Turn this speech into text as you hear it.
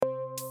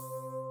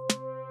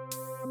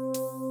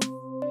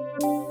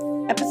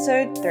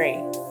Episode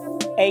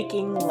 3,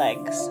 Aching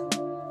Legs.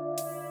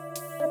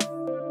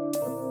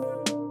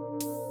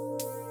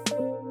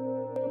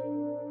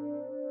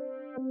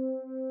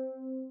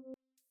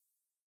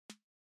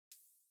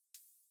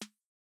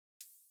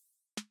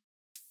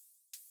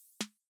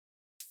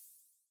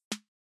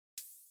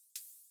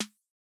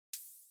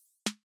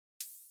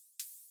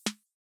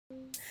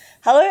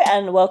 Hello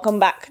and welcome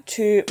back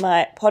to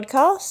my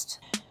podcast.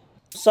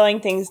 Slowing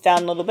things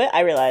down a little bit,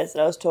 I realised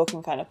that I was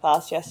talking kind of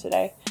fast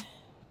yesterday.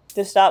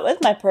 To start with,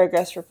 my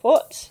progress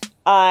report.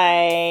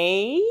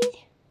 I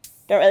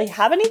don't really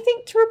have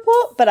anything to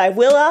report, but I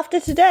will after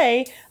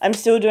today. I'm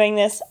still doing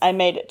this. I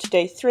made it to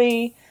day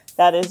 3.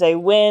 That is a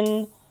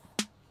win.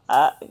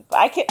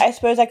 I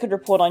suppose I could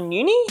report on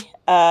uni.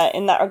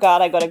 In that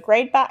regard, I got a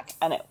grade back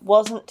and it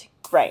wasn't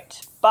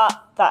great. But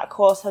that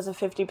course has a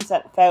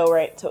 50% fail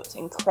rate, so it's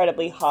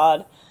incredibly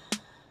hard.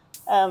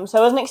 So I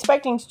wasn't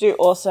expecting to do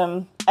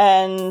awesome.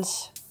 And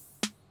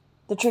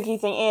the tricky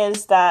thing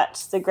is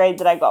that the grade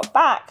that I got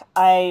back,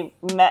 I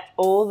met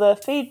all the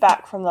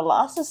feedback from the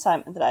last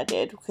assignment that I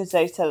did, because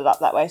they set it up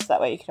that way so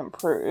that way you can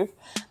improve.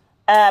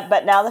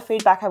 But now the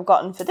feedback I've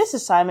gotten for this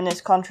assignment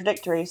is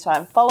contradictory, so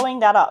I'm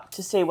following that up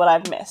to see what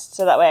I've missed.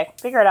 So that way I can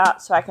figure it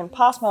out, so I can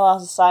pass my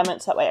last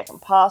assignment, so that way I can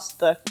pass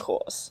the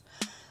course.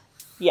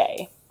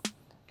 Yay.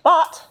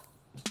 But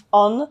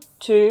on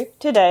to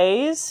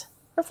today's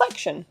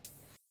reflection.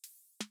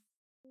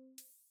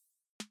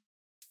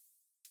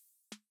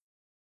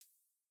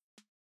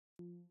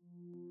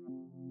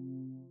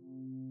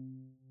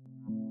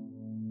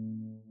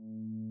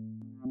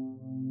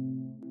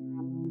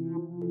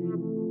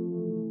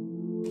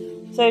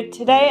 So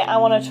today I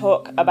want to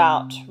talk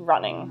about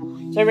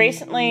running. So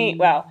recently,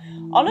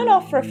 on and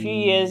off for a few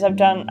years, I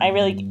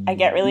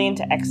get really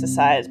into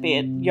exercise, be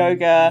it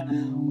yoga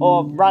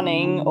or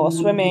running or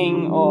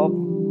swimming or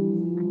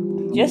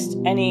just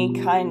any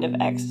kind of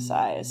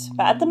exercise.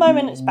 But at the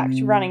moment, it's back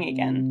to running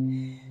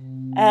again.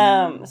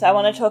 So I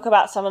want to talk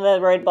about some of the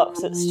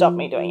roadblocks that stop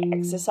me doing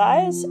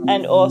exercise,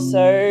 and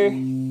also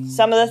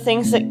some of the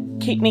things that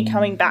keep me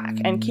coming back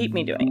and keep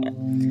me doing it.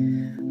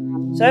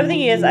 So over the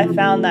years, I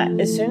found that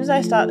as soon as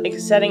I start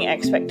setting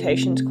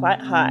expectations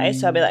quite high,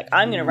 so I'll be like,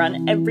 I'm going to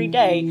run every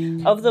day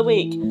of the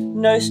week,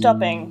 no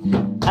stopping,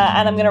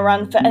 and I'm going to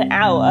run for an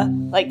hour.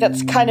 Like,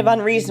 that's kind of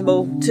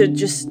unreasonable to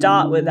just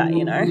start with that,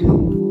 you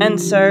know?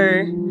 And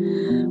so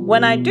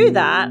when I do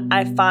that,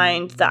 I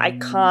find that I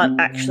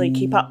can't actually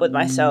keep up with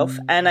myself,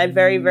 and I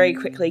very, very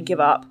quickly give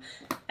up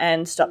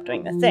and stop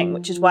doing the thing,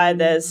 which is why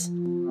there's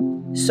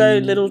so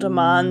little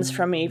demands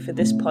from me for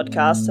this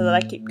podcast, so that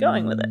I keep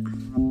going with it.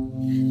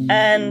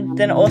 And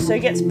then it also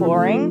gets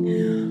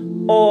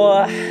boring,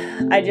 or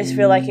I just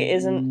feel like it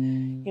isn't,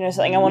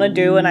 something I want to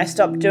do, and I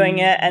stop doing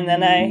it, and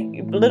then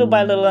little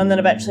by little, and then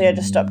eventually I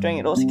just stop doing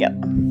it altogether.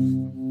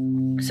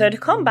 So to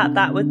combat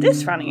that with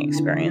this running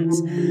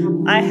experience,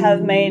 I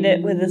have made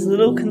it with as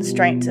little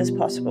constraints as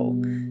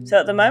possible. So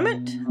at the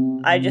moment,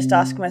 I just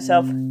ask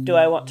myself, do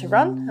I want to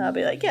run? And I'll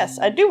be like, yes,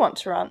 I do want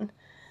to run.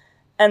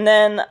 And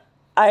then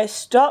I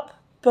stop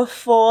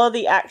before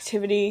the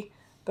activity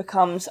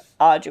becomes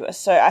arduous.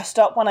 So I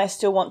stop when I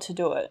still want to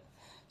do it.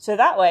 So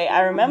that way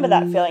I remember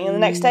that feeling, and the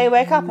next day I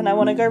wake up and I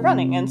want to go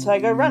running, and so I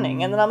go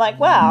running, and then I'm like,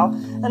 wow,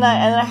 and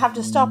I have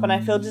to stop, and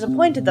I feel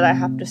disappointed that I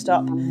have to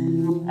stop,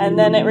 and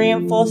then it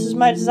reinforces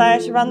my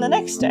desire to run the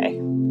next day,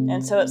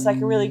 and so it's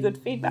like a really good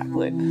feedback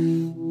loop.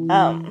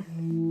 And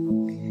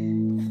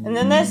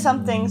then there's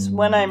some things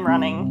when I'm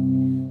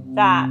running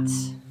that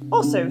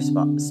also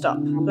stop.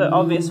 The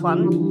obvious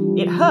one,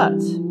 it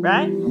hurts,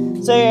 right?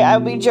 So I'll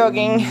be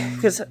jogging,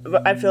 because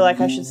I feel like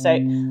I should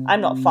state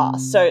I'm not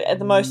fast. So at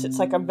the most it's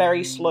like a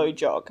very slow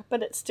jog,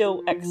 but it's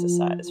still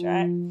exercise,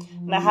 right?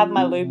 And I have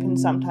my loop, and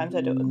sometimes I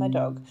do it with my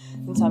dog,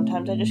 and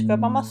sometimes I just go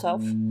by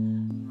myself.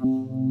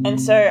 And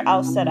so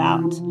I'll set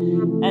out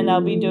and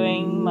I'll be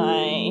doing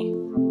my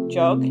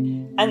jog,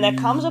 and there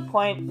comes a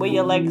point where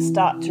your legs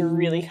start to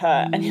really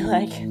hurt and you're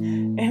like,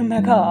 oh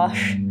my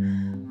gosh.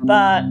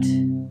 But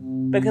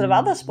because of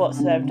other sports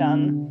that I've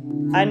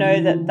done, I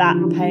know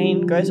that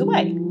pain goes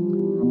away.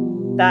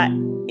 That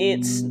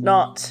it's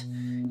not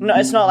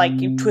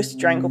like you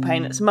twist your ankle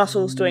pain, it's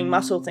muscles doing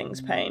muscle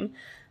things pain.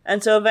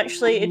 And so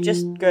eventually it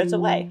just goes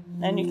away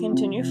and you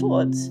continue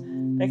forwards,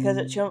 because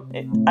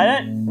I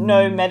don't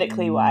know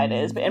medically why it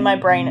is, but in my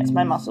brain it's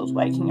my muscles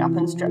waking up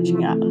and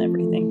stretching out and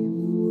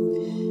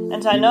everything.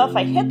 And so I know if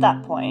I hit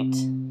that point,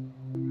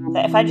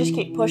 that if I just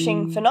keep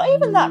pushing for not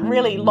even that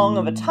really long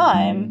of a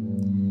time,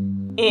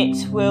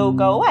 it will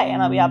go away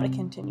and I'll be able to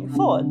continue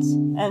forwards.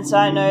 And so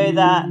I know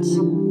that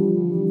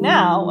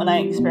now, when I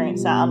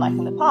experience that, unlike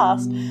in the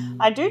past,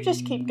 I do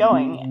just keep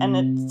going. And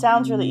it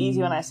sounds really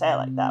easy when I say it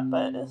like that,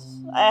 but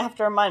I have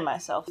to remind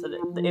myself that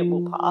it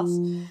will pass.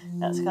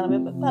 That's kind of a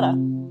bit better.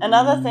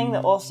 Another thing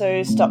that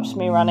also stops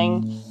me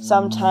running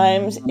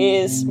sometimes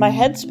is my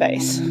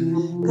headspace.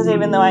 Because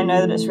even though I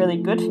know that it's really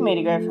good for me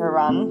to go for a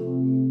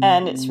run,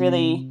 and it's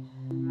really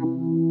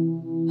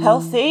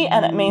healthy,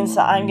 and it means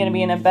that I'm going to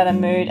be in a better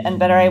mood and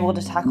better able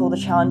to tackle the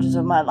challenges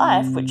of my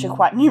life, which are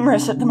quite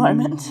numerous at the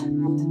moment.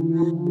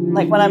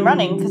 Like when I'm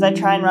running, because I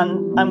try and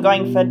run, I'm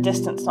going for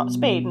distance, not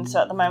speed, and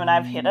so at the moment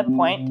I've hit a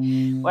point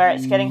where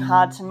it's getting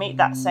hard to meet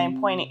that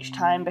same point each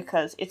time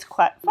because it's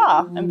quite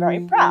far. I'm very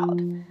proud.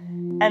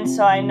 And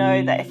so I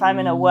know that if I'm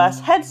in a worse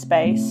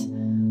headspace,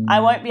 I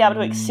won't be able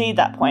to exceed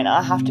that point.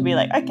 I'll have to be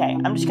like, okay,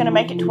 I'm just going to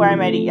make it to where I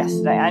made it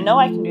yesterday. I know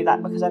I can do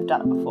that because I've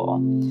done it before.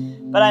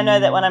 But I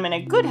know that when I'm in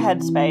a good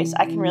headspace,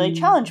 I can really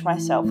challenge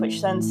myself,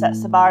 which then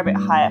sets the bar a bit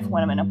higher for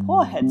when I'm in a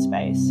poor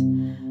headspace.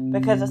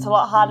 Because it's a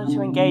lot harder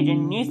to engage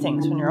in new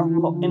things when you're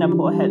in a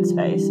poor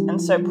headspace.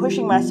 And so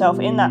pushing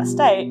myself in that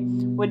state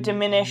would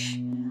diminish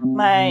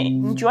my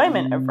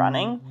enjoyment of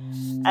running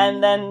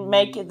and then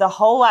make the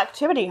whole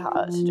activity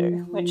harder to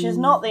do, which is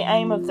not the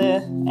aim of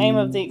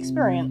the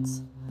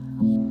experience.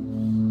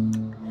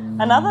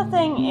 Another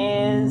thing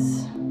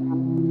is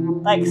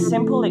like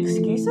simple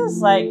excuses,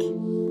 like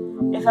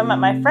if I'm at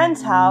my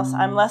friend's house,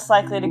 I'm less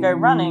likely to go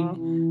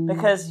running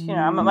because,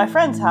 I'm at my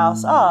friend's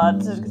house. Oh,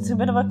 it's a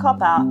bit of a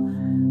cop-out.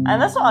 And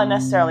that's not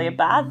necessarily a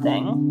bad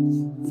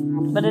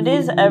thing, but it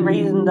is a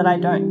reason that I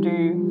don't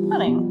do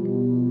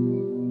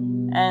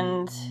running.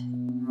 And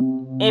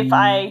it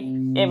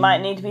might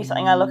need to be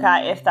something I look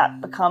at if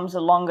that becomes a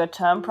longer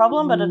term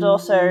problem, but it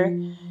also,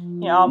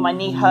 my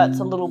knee hurts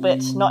a little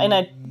bit, not in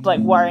a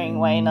worrying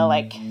way, I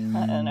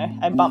don't know,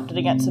 I bumped it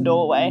against a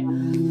doorway.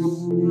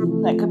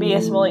 That could be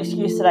a small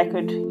excuse that I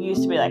could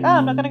use to be like, oh,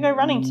 I'm not going to go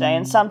running today.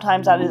 And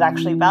sometimes that is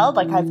actually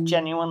valid, I've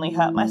genuinely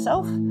hurt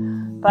myself.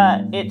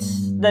 But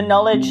it's the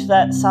knowledge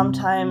that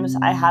sometimes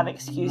I have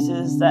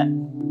excuses that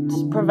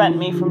prevent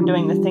me from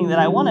doing the thing that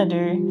I want to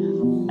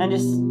do. And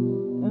just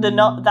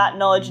that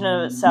knowledge in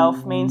and of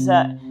itself means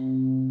that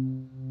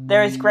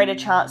there is greater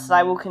chance that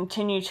I will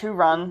continue to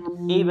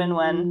run even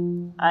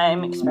when I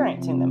am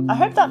experiencing them. I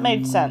hope that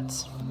made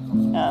sense.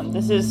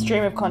 This is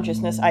stream of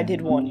consciousness, I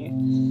did warn you.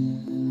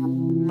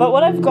 But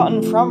what I've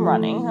gotten from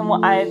running, and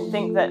what I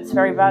think that's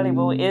very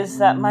valuable, is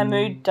that my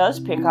mood does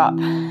pick up.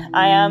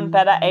 I am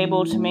better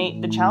able to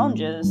meet the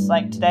challenges.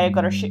 Like today I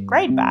got a shit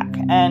grade back,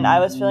 and I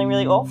was feeling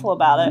really awful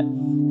about it,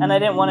 and I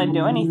didn't want to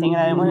do anything,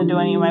 and I didn't want to do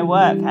any of my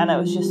work, and it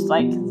was just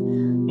like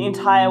the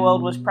entire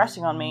world was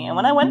pressing on me. And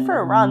when I went for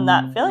a run,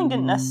 that feeling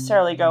didn't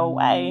necessarily go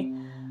away,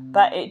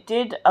 but it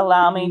did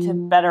allow me to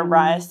better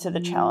rise to the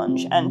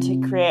challenge and to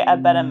create a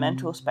better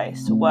mental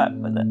space to work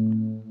with it.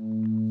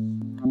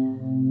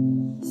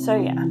 So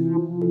yeah.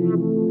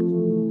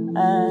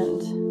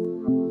 And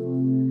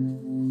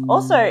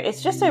also,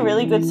 it's just a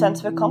really good sense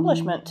of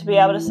accomplishment to be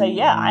able to say,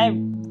 yeah,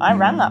 I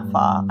ran that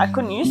far. I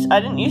didn't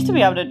used to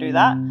be able to do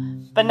that,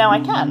 but now I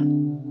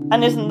can.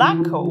 And isn't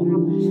that cool?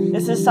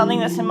 This is something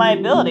that's in my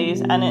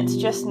abilities, and it's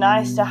just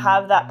nice to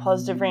have that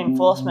positive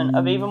reinforcement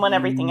of, even when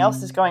everything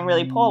else is going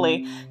really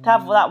poorly, to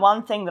have that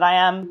one thing that I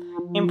am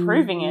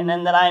improving in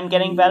and that I am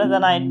getting better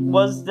than I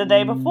was the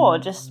day before,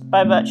 just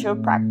by virtue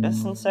of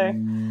practice. And so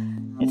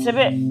it's a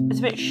bit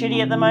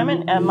shitty at the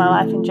moment in my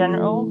life in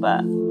general,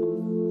 but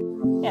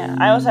yeah,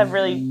 I also have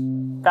really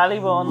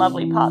valuable and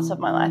lovely parts of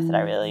my life that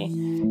I really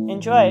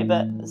enjoy,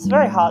 but it's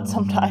very hard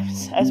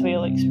sometimes, as we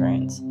all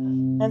experience.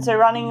 And so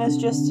running is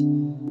just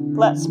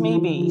lets me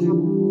be,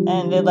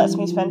 and it lets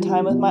me spend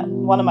time with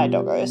one of my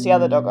doggos. The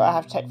other doggo I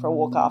have to take for a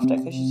walk after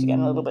because she's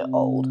getting a little bit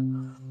old.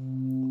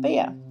 But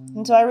yeah,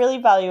 and so I really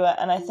value it,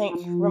 and I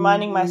think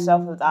reminding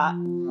myself of that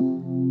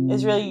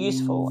is really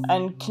useful,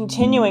 and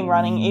continuing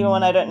running even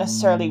when I don't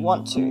necessarily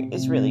want to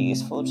is really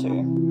useful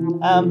too.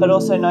 But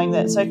also knowing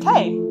that it's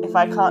okay if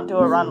I can't do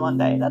a run one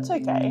day. That's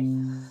okay.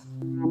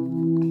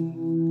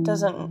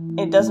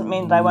 It doesn't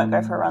mean that I won't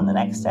go for a run the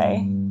next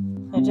day.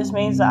 It just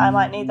means that I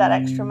might need that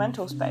extra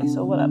mental space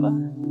or whatever,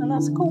 and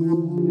that's cool.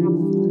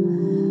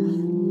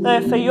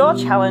 So for your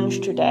challenge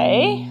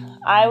today,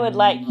 I would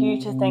like you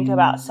to think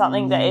about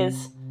something that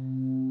is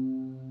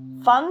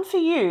fun for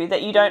you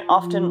that you don't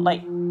often,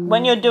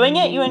 when you're doing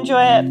it, you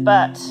enjoy it,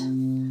 but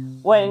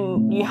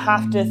when you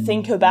have to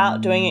think about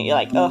doing it, you're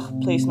like, ugh,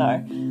 please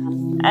no.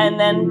 And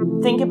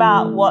then think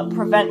about what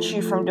prevents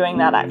you from doing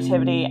that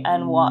activity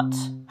and what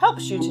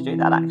helps you to do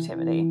that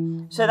activity.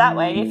 So that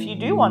way, if you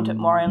do want it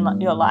more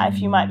in your life,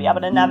 you might be able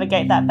to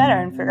navigate that better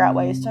and figure out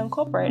ways to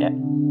incorporate it.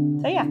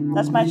 So yeah,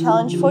 that's my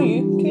challenge for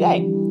you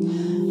today.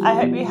 I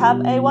hope you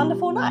have a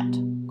wonderful night.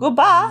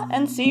 Goodbye,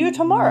 and see you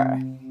tomorrow.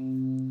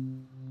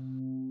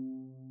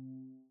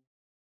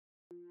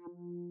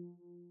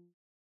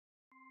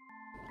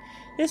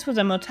 This was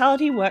a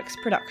Mortality Works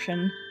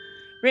production.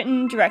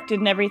 Written, directed,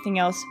 and everything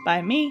else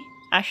by me,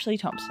 Ashley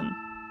Thompson.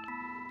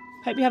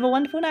 Hope you have a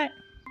wonderful night.